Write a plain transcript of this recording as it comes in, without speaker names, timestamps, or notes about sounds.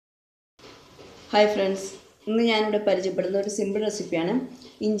Hi friends, ഇന്ന് ഞാനിവിടെ പരിചയപ്പെടുന്ന ഒരു സിമ്പിൾ റെസിപ്പിയാണ്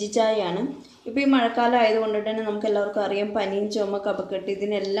ഇഞ്ചി ചായയാണ്. ഇപ്പോൾ ഈ മഴക്കാലം ആയതുകൊണ്ട് തന്നെ നമുക്ക് എല്ലാവർക്കും അറിയാം, പനിയും ചുമ കഫക്കെട്ട്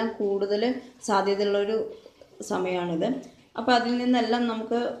ഇതിനെല്ലാം കൂടുതൽ സാധ്യതയുള്ളൊരു സമയമാണിത്. അപ്പോൾ അതിൽ നിന്നെല്ലാം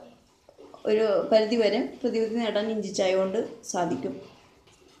നമുക്ക് ഒരു പരിധി വരെ പ്രതിവിധി നേടാൻ ഇഞ്ചി ചായ കൊണ്ട് സാധിക്കും.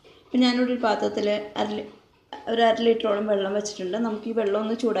 അപ്പോൾ ഞാനിവിടെ ഒരു പാത്രത്തിൽ ഒരു 1/2 ലിറ്ററോളം വെള്ളം വെച്ചിട്ടുണ്ട്. നമുക്ക് ഈ വെള്ളം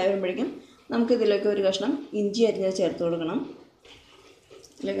ഒന്ന് ചൂടായി വരുമ്പോഴേക്കും നമുക്കിതിലേക്ക് ഒരു കഷ്ണം ഇഞ്ചി അരിഞ്ഞത് ചേർത്ത് കൊടുക്കണം.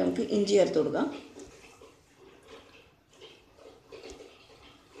 ഇതിലേക്ക് നമുക്ക് ഇഞ്ചി ചേർത്ത് കൊടുക്കാം.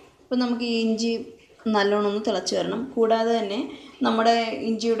 അപ്പോൾ നമുക്ക് ഈ ഇഞ്ചി നല്ലോണം ഒന്ന് തിളച്ച് വരണം. കൂടാതെ തന്നെ നമ്മുടെ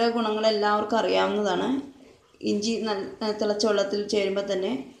ഇഞ്ചിയുടെ ഗുണങ്ങൾ എല്ലാവർക്കും അറിയാവുന്നതാണ്. ഇഞ്ചി തിളച്ച വെള്ളത്തിൽ ചേരുമ്പോൾ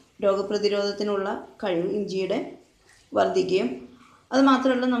തന്നെ രോഗപ്രതിരോധത്തിനുള്ള കഴിവ് ഇഞ്ചിയുടെ വർദ്ധിക്കുകയും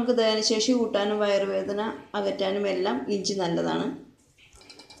അതുമാത്രമല്ല, നമുക്ക് ദഹനശേഷി കൂട്ടാനും വയറുവേദന അകറ്റാനും എല്ലാം ഇഞ്ചി നല്ലതാണ്.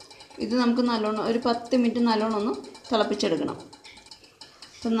 ഇത് നമുക്ക് നല്ലോണം ഒരു 10 മിനിറ്റ് നല്ലോണം ഒന്ന് തിളപ്പിച്ചെടുക്കണം.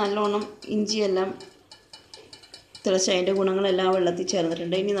 അപ്പം നല്ലോണം ഇഞ്ചിയെല്ലാം തിളച്ച് അതിൻ്റെ ഗുണങ്ങളെല്ലാം വെള്ളത്തിൽ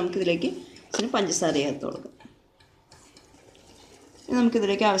ചേർന്നിട്ടുണ്ട്. ഇനി നമുക്കിതിലേക്ക് പഞ്ചസാര ചേർത്ത് കൊടുക്കാം. ഇനി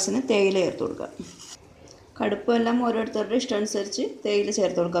നമുക്കിതിലേക്ക് ആവശ്യത്തിന് തേയില ചേർത്ത് കൊടുക്കാം. കടുപ്പെല്ലാം ഓരോരുത്തരുടെ ഇഷ്ടമനുസരിച്ച് തേയില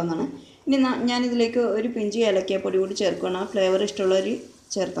ചേർത്ത് കൊടുക്കാവുന്നതാണ്. ഇനി ഞാനിതിലേക്ക് ഒരു പിഞ്ച് ഏലക്കാപ്പൊടി കൂടി ചേർക്കുകയാണ്. ആ ഫ്ലേവർ ഇഷ്ടമുള്ളവർ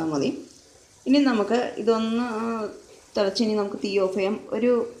ചേർത്താൽ മതി. ഇനി നമുക്ക് ഇതൊന്ന് തിളച്ചിനി നമുക്ക് തീ ഓഫ് ചെയ്യാം.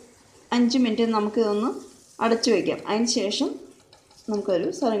 ഒരു 5 മിനിറ്റ് നമുക്ക് ഇതൊന്ന് അടച്ചു വയ്ക്കാം. അതിന് ശേഷം നമുക്കൊരു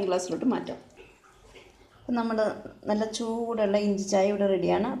സർവിങ് ഗ്ലാസ്സിലോട്ട് മാറ്റാം. അപ്പം നമ്മുടെ നല്ല ചൂടുള്ള ഇഞ്ചി ചായ ഇവിടെ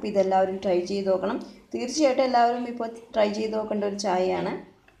റെഡിയാണ്. അപ്പോൾ ഇതെല്ലാവരും ട്രൈ ചെയ്ത് നോക്കണം. തീർച്ചയായിട്ടും എല്ലാവരും ഇപ്പോൾ ട്രൈ ചെയ്ത് നോക്കേണ്ട ഒരു ചായയാണ്.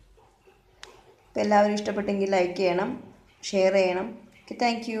 അപ്പോൾ എല്ലാവരും ഇഷ്ടപ്പെട്ടെങ്കിൽ ലൈക്ക് ചെയ്യണം, ഷെയർ ചെയ്യണം. Okay,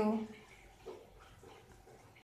 thank you.